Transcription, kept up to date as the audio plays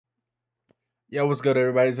Yo, what's good,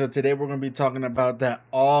 everybody? So today we're going to be talking about that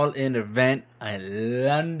all-in event at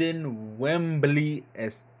London Wembley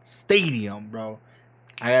Stadium, bro.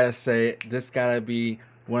 I gotta say, this gotta be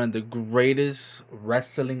one of the greatest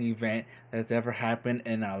wrestling event that's ever happened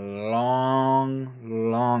in a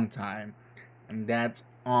long time, and that's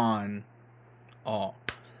on all.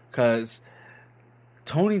 Cause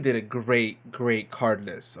Tony did a great card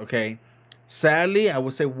list. Okay, sadly, I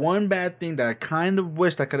would say one bad thing that I kind of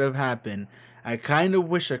wish that could have happened. I kind of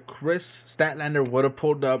wish that Chris Statlander would have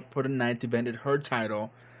pulled up for the ninth, defended her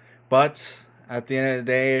title, but at the end of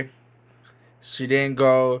the day, she didn't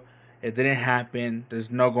go. It didn't happen.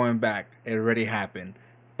 There's no going back. It already happened.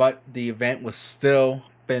 But the event was still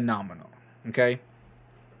phenomenal. Okay,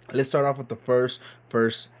 let's start off with the first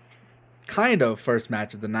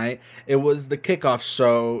match of the night. It was the kickoff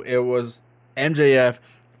show. It was MJF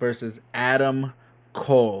versus Adam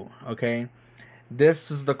Cole. Okay,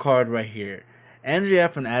 this is the card right here.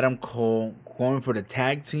 MJF and Adam Cole going for the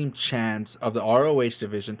tag team champs of the ROH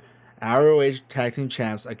division, ROH tag team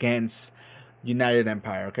champs against United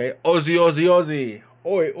Empire. Okay, Ozzy,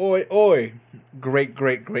 oi.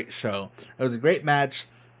 Great show. It was a great match.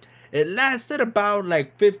 It lasted about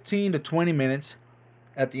like 15 to 20 minutes.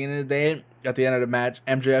 At the end of the day, at the end of the match,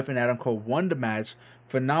 MJF and Adam Cole won the match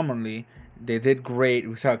phenomenally. They did great.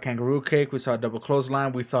 We saw a kangaroo kick. We saw a double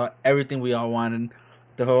clothesline. We saw everything we all wanted.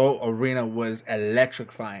 The whole arena was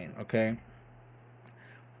electrifying, okay?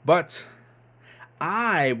 But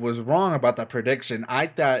I was wrong about the prediction. I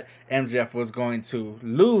thought MJF was going to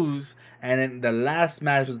lose, and then the last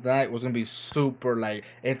match of the night was going to be super, like,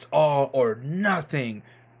 it's all or nothing.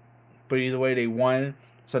 But either way, they won.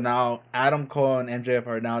 So now Adam Cole and MJF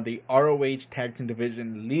are now the ROH Tag Team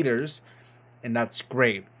Division leaders, and that's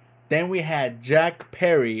great. Then we had Jack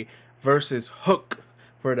Perry versus Hook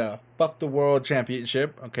for the Fuck the World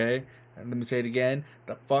Championship, okay? And let me say it again,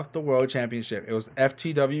 the Fuck the World Championship. It was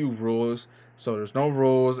FTW rules, so there's no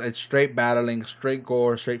rules. It's straight battling, straight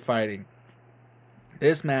gore, straight fighting.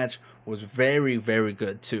 This match was very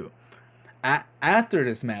good, too. After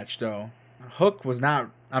this match, though,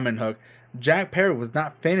 Jack Perry was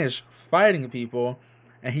not finished fighting people,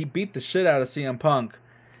 and he beat the shit out of CM Punk.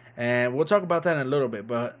 And we'll talk about that in a little bit,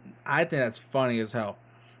 but I think that's funny as hell.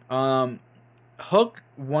 Hook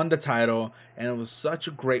won the title, and it was such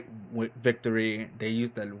a great victory. They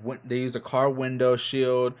used a car window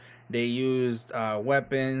shield. They used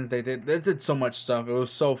weapons. They did so much stuff. It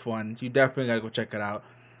was so fun. You definitely gotta go check it out.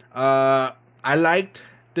 I liked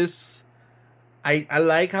this. I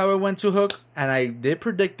like how it went to Hook, and I did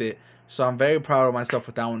predict it, so I'm very proud of myself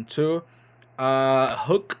with that one too.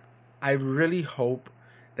 Hook, I really hope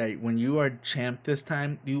that when you are champ this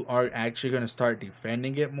time, you are actually going to start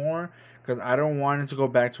defending it more, because I don't want it to go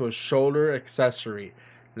back to a shoulder accessory.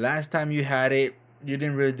 Last time you had it, you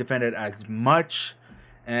didn't really defend it as much,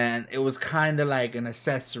 and it was kind of like an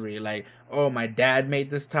accessory, like, oh, my dad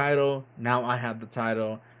made this title, now I have the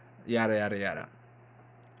title, yada.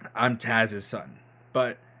 I'm Taz's son.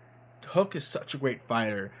 But Hook is such a great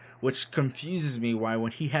fighter, which confuses me why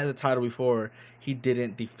when he had the title before, he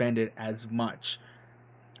didn't defend it as much.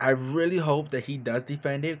 I really hope that he does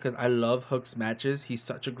defend it, because I love Hook's matches. He's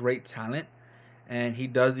such a great talent, and he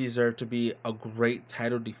does deserve to be a great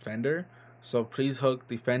title defender. So please, Hook,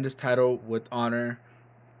 defend his title with honor.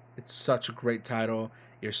 It's such a great title.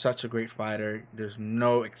 You're such a great fighter. There's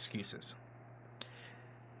no excuses.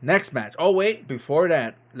 Next match. Oh, wait. Before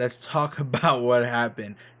that, let's talk about what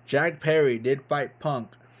happened. Jack Perry did fight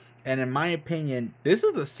Punk. And in my opinion, this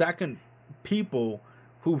is the second people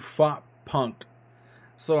who fought Punk.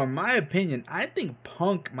 So in my opinion, I think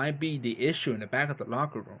Punk might be the issue in the back of the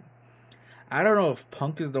locker room. I don't know if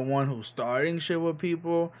Punk is the one who's starting shit with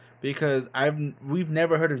people, because we've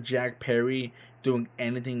never heard of Jack Perry doing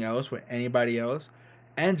anything else with anybody else.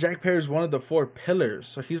 And Jack Perry is one of the four pillars,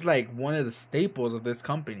 so he's like one of the staples of this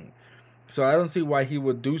company. So I don't see why he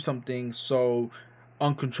would do something so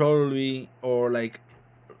uncontrollably or like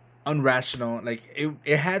unrational. Like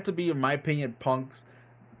it had to be, in my opinion, Punk's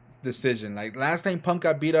decision. Like last time Punk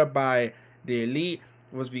got beat up by the Elite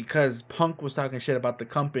was because Punk was talking shit about the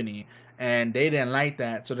company, and they didn't like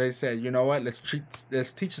that. So they said, you know what, let's teach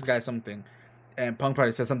this guy something. And Punk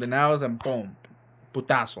probably said something else, and boom,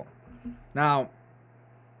 putazo. Now,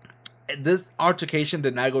 this altercation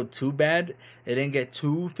did not go too bad. It didn't get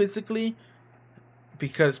too physically,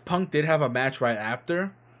 because Punk did have a match right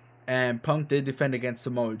after, and Punk did defend against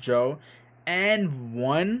Samoa Joe and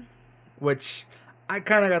won, which I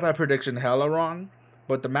kind of got that prediction hella wrong,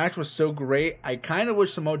 but the match was still great. I kind of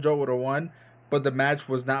wish Samoa Joe would have won, but the match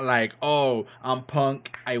was not like, oh, I'm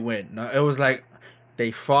Punk, I win. No, it was like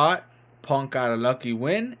they fought, Punk got a lucky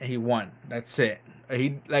win and he won. That's it.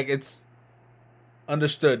 It's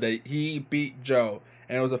understood that he beat Joe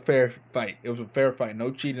and it was a fair fight. It was a fair fight.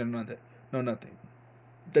 No cheating, nothing. No nothing.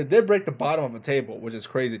 They did break the bottom of a table, which is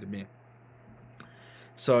crazy to me.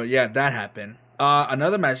 So yeah, that happened.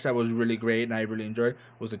 Another match that was really great and I really enjoyed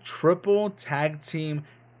was a triple tag team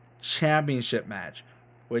championship match,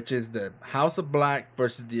 which is the House of Black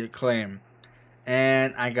versus the Acclaim.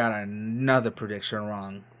 And I got another prediction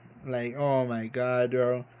wrong. Like, oh my god,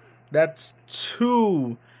 bro. That's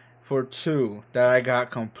 2 for 2 that I got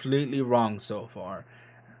completely wrong so far.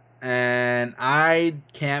 And I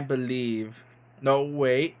can't believe. No,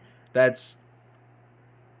 wait. That's.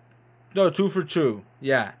 No, 2 for 2.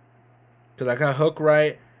 Yeah. Because I got Hook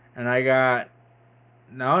right. And I got.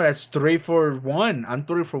 No, that's 3 for 1. I'm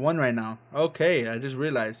 3 for 1 right now. Okay, I just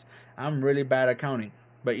realized. I'm really bad at counting.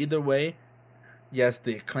 But either way, yes,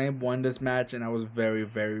 the Acclaim won this match. And I was very,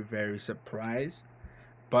 very, very surprised.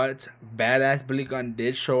 But Badass Billy Gunn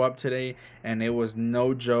did show up today, and it was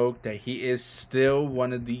no joke that he is still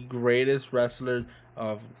one of the greatest wrestlers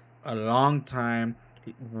of a long time.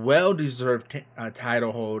 Well-deserved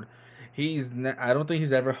title hold. I don't think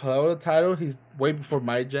he's ever held a title. He's way before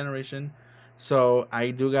my generation. So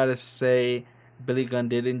I do got to say Billy Gunn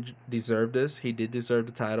didn't deserve this. He did deserve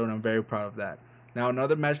the title, and I'm very proud of that. Now,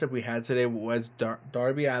 another match that we had today was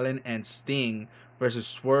Darby Allin and Sting versus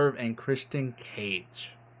Swerve and Christian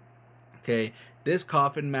Cage. Okay, this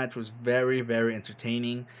coffin match was very, very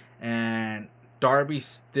entertaining, and Darby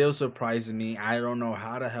still surprises me. I don't know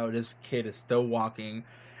how the hell this kid is still walking,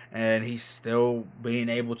 and he's still being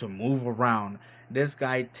able to move around. This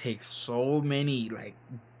guy takes so many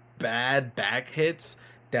bad back hits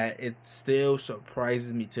that it still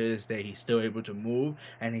surprises me to this day. He's still able to move,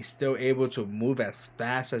 and he's still able to move as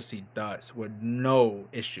fast as he does with no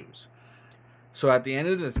issues. So at the end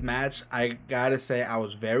of this match, I gotta say I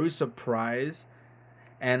was very surprised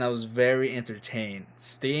and I was very entertained.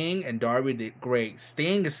 Sting and Darby did great.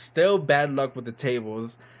 Sting is still bad luck with the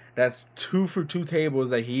tables. That's 2 for 2 tables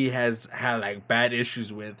that he has had bad issues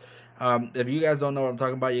with. If you guys don't know what I'm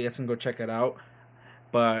talking about, you guys can go check it out.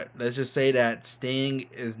 But let's just say that Sting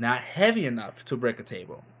is not heavy enough to break a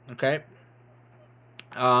table. Okay?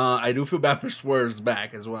 I do feel bad for Swerve's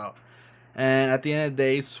back as well. And at the end of the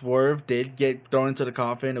day, Swerve did get thrown into the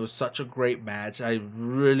coffin. It was such a great match. I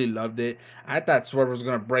really loved it. I thought Swerve was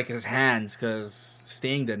going to break his hands because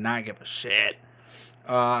Sting did not give a shit.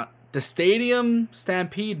 The Stadium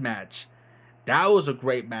Stampede match, that was a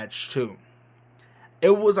great match too.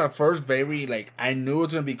 It was at first very, I knew it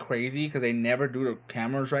was going to be crazy because they never do the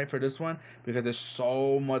cameras right for this one because there's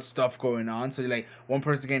so much stuff going on. So, one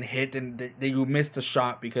person getting hit and you miss the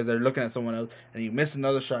shot because they're looking at someone else, and you miss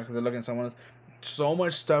another shot because they're looking at someone else. So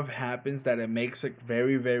much stuff happens that it makes it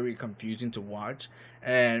very, very confusing to watch.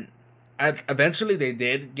 And eventually they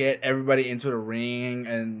did get everybody into the ring,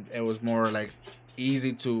 and it was more,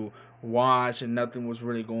 easy to watch, and nothing was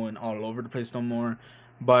really going all over the place no more.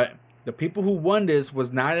 But the people who won this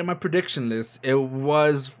was not in my prediction list. It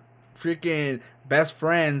was freaking Best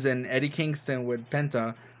Friends and Eddie Kingston with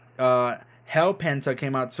Penta. Hell Penta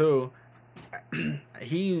came out too.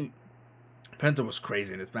 Penta was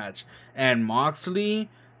crazy in this match. And Moxley,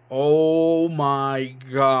 oh my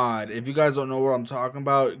god. If you guys don't know what I'm talking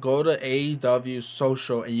about, go to AEW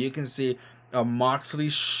Social and you can see a Moxley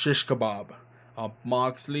shish kebab. A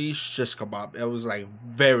Moxley shish kebab. It was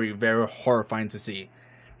very, very horrifying to see.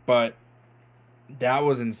 But that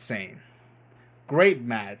was insane. Great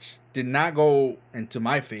match. Did not go into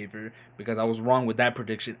my favor because I was wrong with that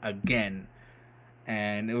prediction again.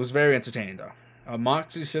 And it was very entertaining though.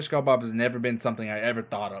 Moxley shish kebab has never been something I ever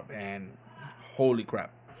thought of. And holy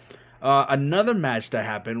crap. Another match that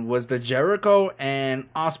happened was the Jericho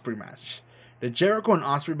and Ospreay match. The Jericho and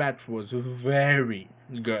Ospreay match was very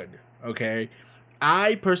good. Okay.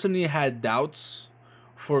 I personally had doubts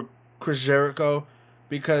for Chris Jericho,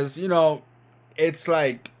 because, it's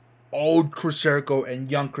old Chris Jericho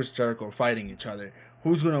and young Chris Jericho fighting each other.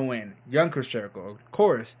 Who's going to win? Young Chris Jericho, of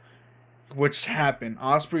course. Which happened.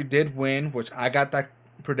 Ospreay did win, which I got that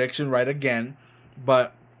prediction right again.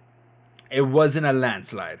 But it wasn't a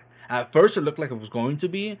landslide. At first, it looked like it was going to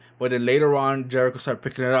be. But then later on, Jericho started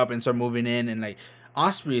picking it up and started moving in. And,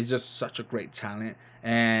 Ospreay is just such a great talent.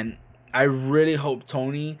 And I really hope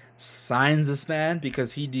Tony signs this man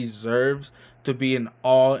because he deserves to be an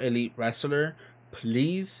all-elite wrestler.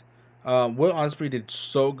 Please. Will Ospreay did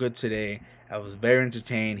so good today. I was very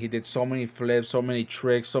entertained. He did so many flips, so many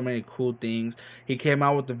tricks, so many cool things. He came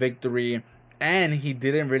out with the victory, and he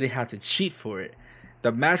didn't really have to cheat for it.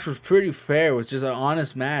 The match was pretty fair. It was just an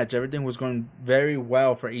honest match. Everything was going very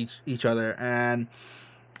well for each other, and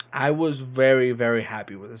I was very, very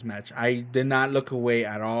happy with this match. I did not look away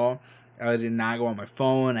at all. I did not go on my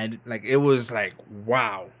phone. It was like,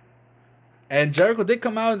 wow. And Jericho did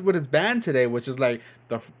come out with his band today, which is like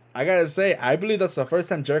I gotta say, I believe that's the first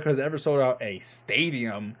time Jericho has ever sold out a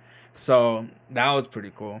stadium. So that was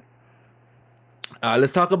pretty cool.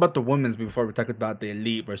 Let's talk about the women's before we talk about the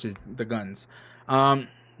Elite versus the Guns.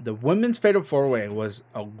 The women's Fatal 4-Way was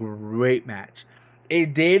a great match.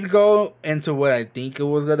 It did go into what I think it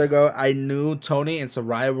was gonna go. I knew Tony and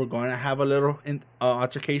Saraya were going to have a little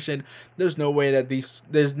altercation. There's no way that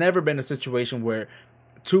there's never been a situation where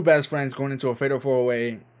two best friends going into a Fatal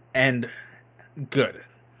 4-Way end good.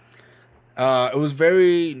 It was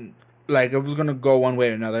very like it was gonna go one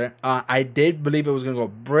way or another. I did believe it was gonna go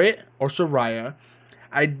Britt or Saraya.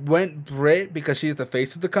 I went Britt because she's the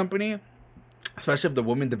face of the company, especially of the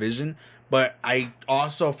women division. But I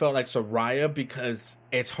also felt like Saraya because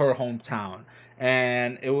it's her hometown.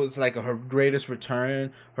 And it was like her greatest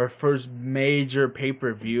return, her first major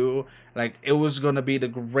pay-per-view. Like, it was going to be the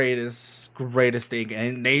greatest thing.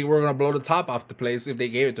 And they were going to blow the top off the place if they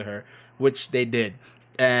gave it to her, which they did.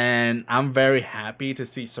 And I'm very happy to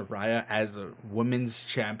see Saraya as a women's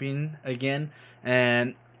champion again.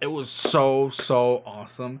 And it was so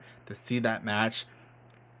awesome to see that match.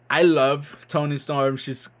 I love Toni Storm.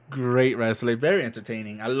 She's great wrestler, very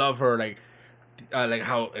entertaining. I love her, like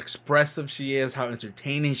how expressive she is, how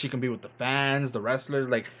entertaining she can be with the fans, the wrestlers.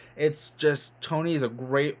 Like, it's just Toni is a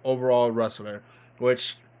great overall wrestler,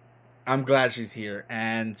 which I'm glad she's here,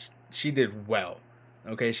 and she did well.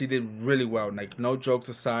 Okay, she did really well. Like, no jokes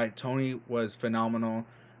aside, Toni was phenomenal.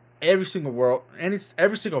 Every single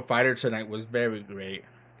fighter tonight was very great.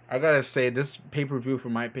 I gotta say, this pay-per-view, for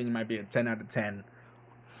my opinion, might be a 10 out of 10.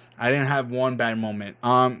 I didn't have one bad moment.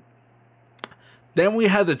 Then we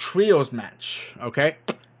had the trios match, okay?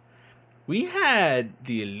 We had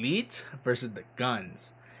the Elite versus the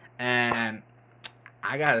Guns. And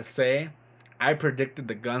I gotta say, I predicted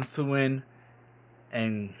the Guns to win.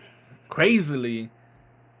 And crazily,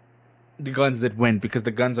 the Guns did win because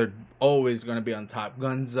the Guns are always going to be on top.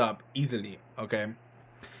 Guns up easily, okay?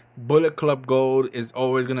 Bullet Club Gold is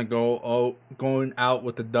always going to going out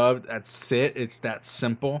with the dub. That's it. It's that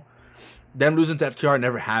simple. Them losing to FTR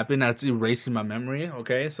never happened. That's erasing my memory,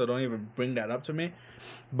 okay? So don't even bring that up to me.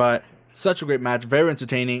 But such a great match. Very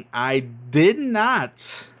entertaining. I did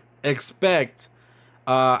not expect,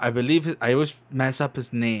 I believe, I always mess up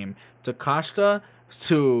his name, Takashita,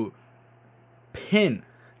 to pin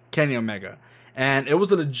Kenny Omega. And it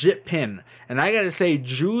was a legit pin. And I gotta say,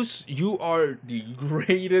 Juice, you are the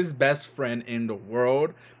greatest best friend in the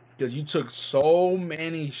world. Because you took so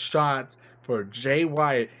many shots for Jay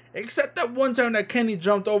Wyatt. Except that one time that Kenny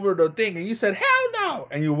jumped over the thing and you said, hell no!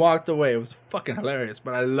 And you walked away. It was fucking hilarious.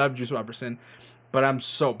 But I love Juice Robertson. But I'm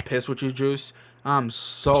so pissed with you, Juice. I'm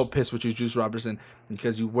so pissed with you, Juice Robertson.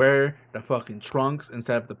 Because you wear the fucking trunks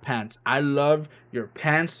instead of the pants. I love your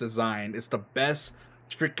pants design. It's the best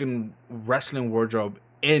freaking wrestling wardrobe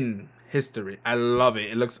in history. I love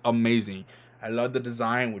it. It looks amazing. I love the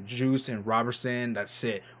design with Juice and Robertson. That's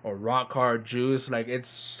it. Or Rock Hard Juice. Like, it's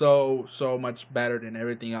so much better than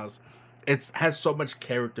everything else. It has so much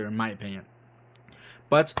character, in my opinion.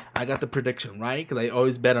 But I got the prediction right because I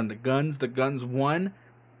always bet on the Guns. The Guns won.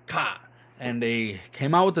 And they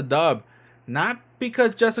came out with the dub. Not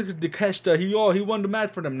because Jessica DeKeshta, he won the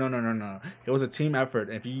match for them. No. It was a team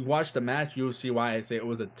effort. If you watch the match, you'll see why I say it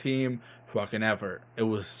was a team fucking effort. It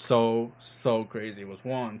was so crazy. It was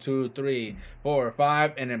 1, 2, 3, 4,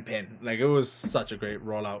 5, and then pin. Like, it was such a great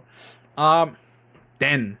rollout.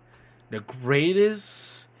 Then the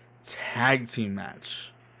greatest tag team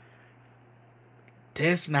match.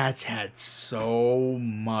 This match had so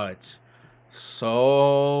much,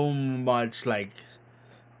 like,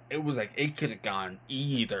 it was like it could have gone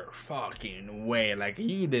either fucking way. Like,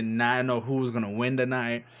 you did not know who was gonna win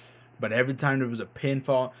tonight, but every time there was a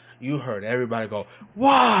pinfall, you heard everybody go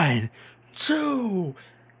 1, 2,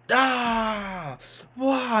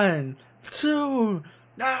 1, 2,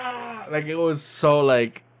 Like, it was so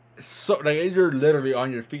like you're literally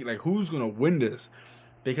on your feet. Like, who's gonna win this?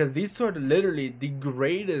 Because these are literally the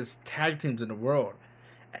greatest tag teams in the world.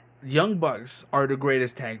 Young Bucks are the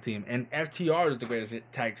greatest tag team, and FTR is the greatest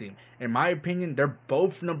tag team. In my opinion, they're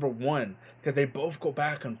both number one because they both go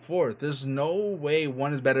back and forth. There's no way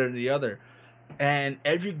one is better than the other. And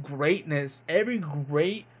every great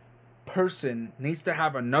person needs to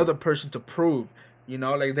have another person to prove. You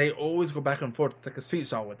know, like, they always go back and forth. It's like a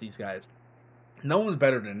seesaw with these guys. No one's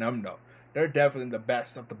better than them, though. They're definitely the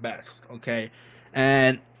best of the best, okay?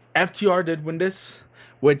 And FTR did win this,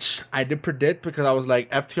 which I did predict because I was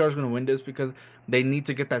like, FTR is going to win this because they need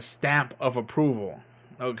to get that stamp of approval.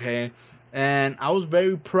 Okay. And I was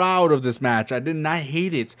very proud of this match. I did not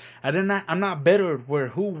hate it. I'm not bitter where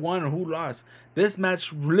who won or who lost. This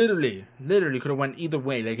match literally could have went either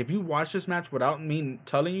way. Like, if you watch this match without me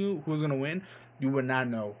telling you who's going to win, you would not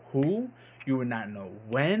know who, you would not know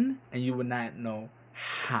when, and you would not know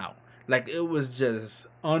how. Like, it was just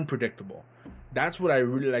unpredictable. That's what I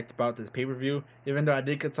really liked about this pay-per-view. Even though I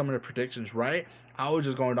did get some of the predictions right, I was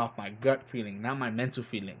just going off my gut feeling, not my mental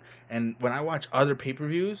feeling. And when I watch other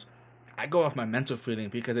pay-per-views, I go off my mental feeling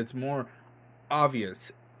because it's more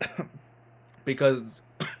obvious. because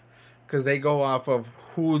they go off of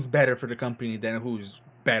who's better for the company than who's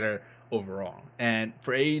better overall. And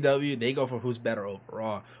for AEW, they go for who's better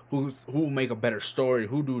overall, who make a better story,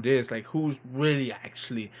 who do this, like who's really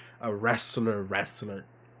actually a wrestler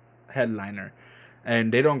headliner.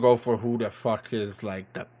 And they don't go for who the fuck is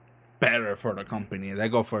like the better for the company. They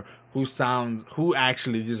go for who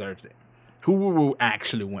actually deserves it, who will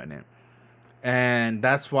actually win it. And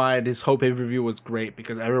that's why this whole pay-per-view was great,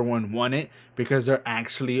 because everyone won it because they're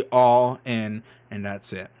actually all in, and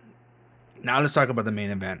that's it. Now let's talk about the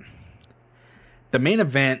main event. The main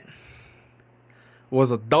event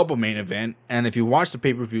was a double main event, and if you watch the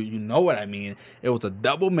pay-per-view, you know what I mean. It was a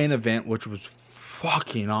double main event, which was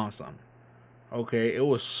fucking awesome. Okay, it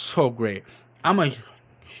was so great. I'm a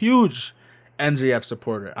huge MJF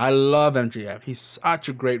supporter. I love MJF. He's such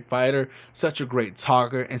a great fighter, such a great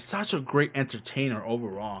talker, and such a great entertainer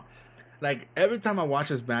overall. Like, every time I watch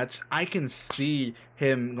this match, I can see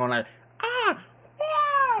him going like,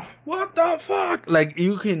 what the fuck? Like,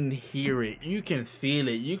 you can hear it, you can feel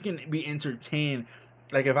it, you can be entertained.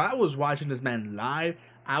 Like, if I was watching this man live,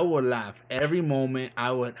 I would laugh every moment.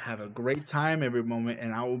 I would have a great time every moment,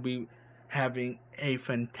 and I would be having a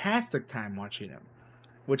fantastic time watching him,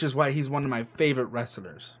 which is why he's one of my favorite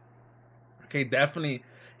wrestlers. Okay,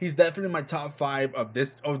 he's definitely my top 5 of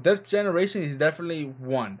this generation. He's definitely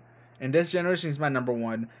one. In this generation, he's my number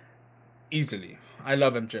 1 easily. I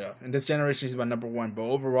love MJF. In this generation, he's my number 1, but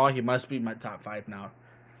overall, he must be my top 5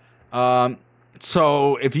 now.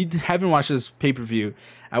 So if you haven't watched this pay-per-view,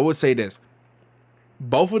 I would say this: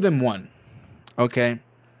 both of them won. Okay,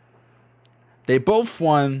 they both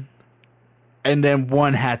won, and then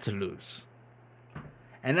one had to lose.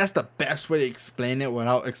 And that's the best way to explain it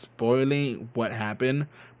without spoiling what happened.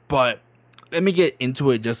 But let me get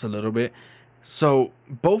into it just a little bit. So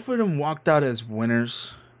both of them walked out as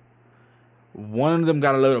winners. One of them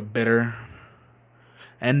got a little bitter,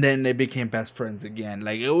 and then they became best friends again.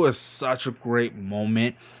 Like, it was such a great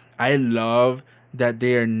moment. I love that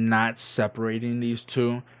they are not separating these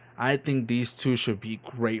two. I think these two should be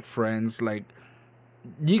great friends. Like,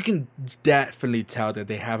 you can definitely tell that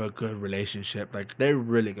they have a good relationship. Like, they're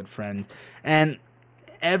really good friends. And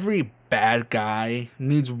every bad guy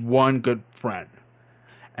needs one good friend.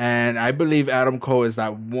 And I believe Adam Cole is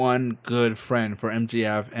that one good friend for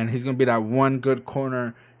MJF. And he's going to be that one good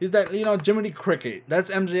corner. He's that, Jiminy Cricket. That's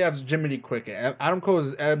MJF's Jiminy Cricket. Adam Cole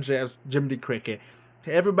is MJF's Jiminy Cricket.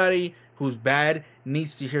 Everybody who's bad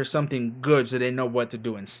needs to hear something good so they know what to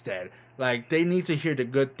do instead. Like, they need to hear the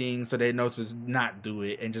good things so they know to not do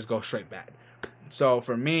it and just go straight bad. So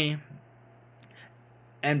for me,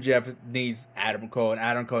 MJF needs Adam Cole, and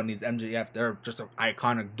Adam Cole needs MJF. They're just an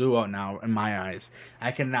iconic duo now in my eyes.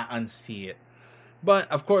 I cannot unsee it.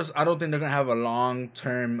 But of course, I don't think they're gonna have a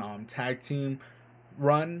long-term tag team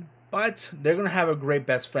run, but they're gonna have a great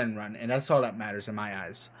best friend run, and that's all that matters in my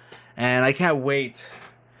eyes. And I can't wait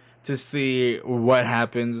to see what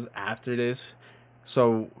happens after this.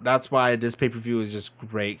 So that's why this pay-per-view is just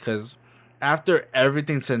great, because after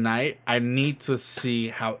everything tonight, I need to see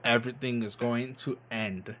how everything is going to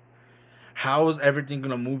end. How is everything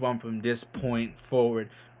going to move on from this point forward?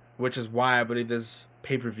 Which is why I believe this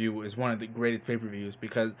pay-per-view is one of the greatest pay-per-views,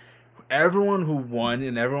 because everyone who won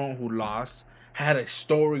and everyone who lost had a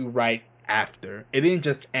story right after. It didn't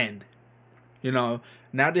just end. Now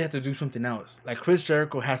they have to do something else. Like, Chris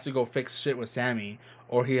Jericho has to go fix shit with Sammy,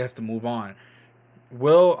 or he has to move on.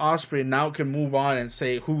 Will Ospreay now can move on and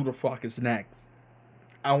say, who the fuck is next?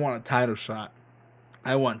 I want a title shot.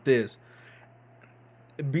 I want this.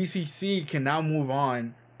 BCC can now move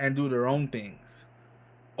on and do their own things.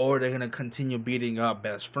 Or they're going to continue beating up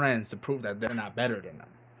best friends to prove that they're not better than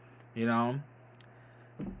them.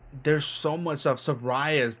 There's so much stuff.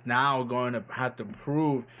 Soraya's now going to have to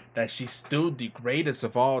prove that she's still the greatest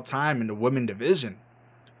of all time in the women division.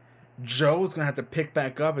 Joe's going to have to pick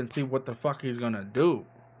back up and see what the fuck he's going to do.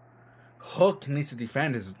 Hook needs to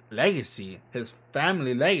defend his legacy, his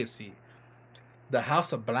family legacy. The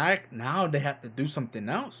House of Black, now they have to do something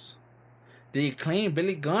else. The Acclaimed,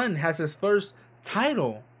 Billy Gunn has his first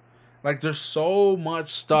title. Like, there's so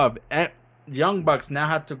much stuff. Young Bucks now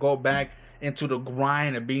have to go back into the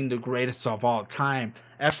grind of being the greatest of all time.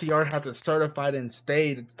 FTR had to certify and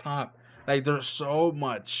stay at the top. Like, there's so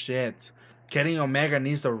much shit. Kenny Omega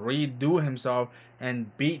needs to redo himself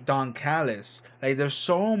and beat Don Callis. Like, there's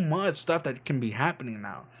so much stuff that can be happening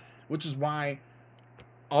now. Which is why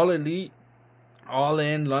All Elite, All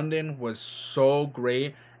In London was so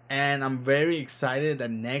great. And I'm very excited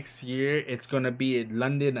that next year it's going to be in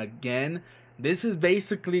London again. This is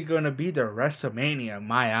basically going to be the WrestleMania in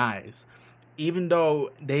my eyes. Even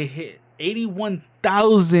though they hit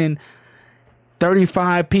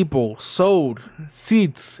 81,035 people sold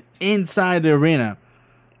seats inside the arena,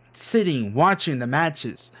 sitting, watching the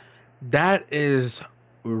matches. That is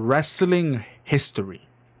wrestling history.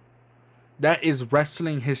 That is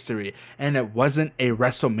wrestling history. And it wasn't a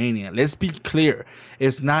WrestleMania. Let's be clear.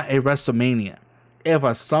 It's not a WrestleMania. If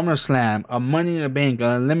a SummerSlam, a Money in the Bank,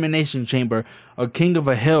 an Elimination Chamber, a King of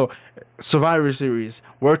a Hill, Survivor Series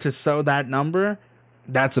were to sell that number,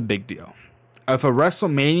 that's a big deal. If a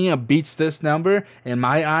WrestleMania beats this number, in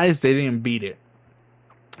my eyes, they didn't beat it.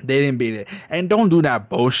 They didn't beat it. And don't do that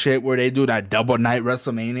bullshit where they do that double night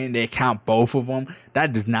WrestleMania and they count both of them.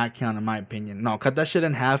 That does not count in my opinion. No, cut that shit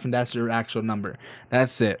in half and that's your actual number.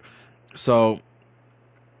 That's it. So,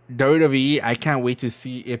 WWE, I can't wait to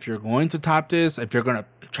see if you're going to top this, if you're going to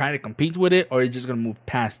try to compete with it, or you're just going to move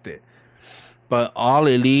past it. But All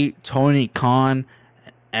Elite, Tony Khan,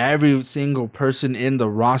 every single person in the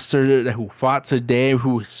roster who fought today,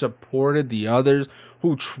 who supported the others,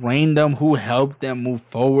 who trained them, who helped them move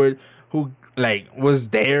forward, who was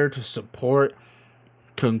there to support.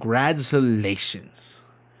 Congratulations.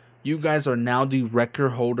 You guys are now the record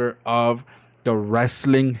holder of the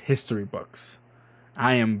wrestling history books.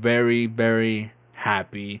 I am very, very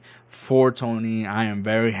happy for Tony. I am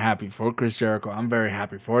very happy for Chris Jericho. I'm very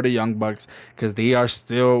happy for the Young Bucks because they are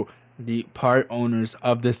still the part owners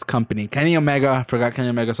of this company. Kenny Omega,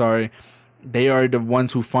 sorry. They are the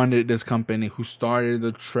ones who funded this company, who started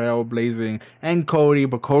the trailblazing, and Cody,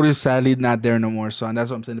 but Cody's sadly not there no more, so that's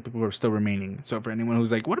what I'm saying, the people who are still remaining. So for anyone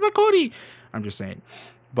who's like, what about Cody? I'm just saying.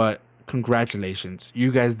 But congratulations.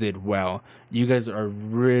 You guys did well. You guys are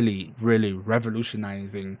really, really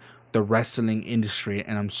revolutionizing the wrestling industry,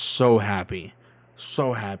 and I'm so happy.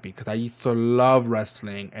 So happy, because I used to love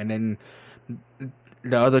wrestling, and then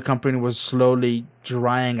the other company was slowly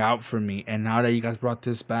drying out for me, and now that you guys brought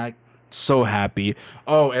this back, so happy.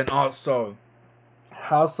 Oh, and also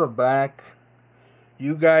House of Black,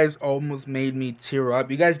 you guys almost made me tear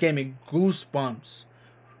up. You guys gave me goosebumps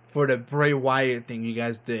for the Bray Wyatt thing you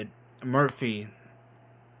guys did. Murphy,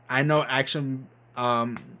 I know Malister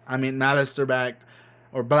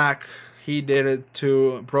Black, he did it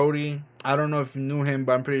to Brody. I don't know if you knew him,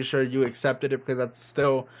 but I'm pretty sure you accepted it because that's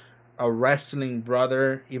still a wrestling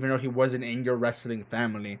brother, even though he wasn't in your wrestling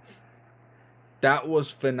family. That was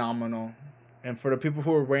phenomenal. And for the people who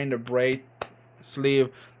were wearing the Bray sleeve,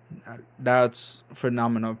 that's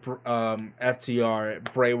phenomenal.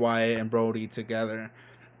 FTR, Bray Wyatt, and Brody together.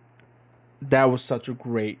 That was such a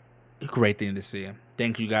great thing to see.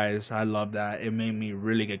 Thank you guys. I love that. It made me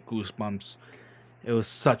really get goosebumps. It was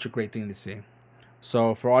such a great thing to see.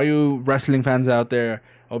 So for all you wrestling fans out there,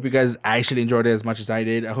 I hope you guys actually enjoyed it as much as I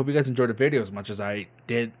did. I hope you guys enjoyed the video as much as I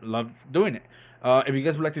did. Love doing it. If you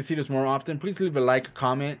guys would like to see this more often, please leave a like, a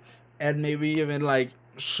comment, and maybe even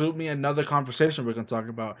shoot me another conversation we can talk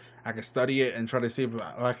about. I can study it and try to see what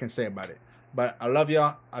I can say about it. But I love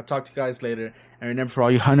y'all. I'll talk to you guys later. And remember, for all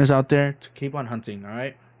you hunters out there, to keep on hunting, all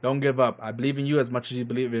right? Don't give up. I believe in you as much as you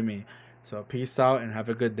believe in me. So peace out and have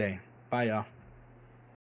a good day. Bye, y'all.